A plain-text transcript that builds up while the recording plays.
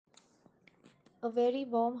A very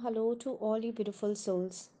warm hello to all you beautiful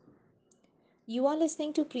souls. You are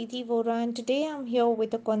listening to Preeti Vora, and today I'm here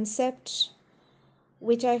with a concept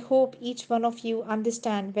which I hope each one of you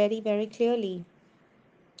understand very, very clearly.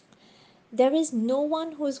 There is no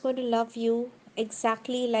one who is going to love you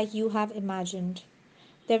exactly like you have imagined.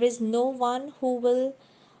 There is no one who will,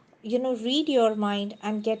 read your mind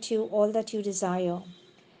and get you all that you desire.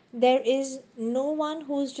 There is no one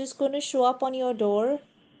who's just going to show up on your door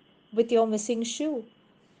with your missing shoe.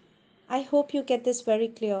 I hope you get this very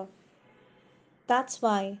clear. That's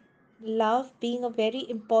why love being a very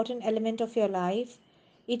important element of your life,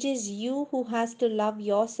 it is you who has to love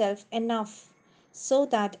yourself enough so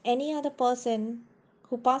that any other person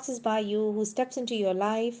who passes by you, who steps into your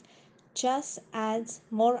life, just adds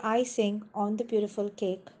more icing on the beautiful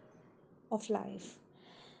cake of life.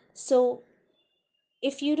 So,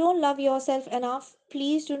 if you don't love yourself enough,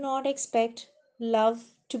 please do not expect love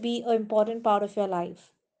to be an important part of your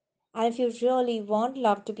life. And if you really want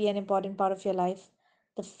love to be an important part of your life,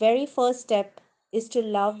 the very first step is to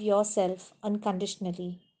love yourself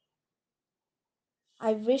unconditionally.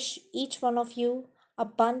 I wish each one of you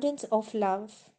abundance of love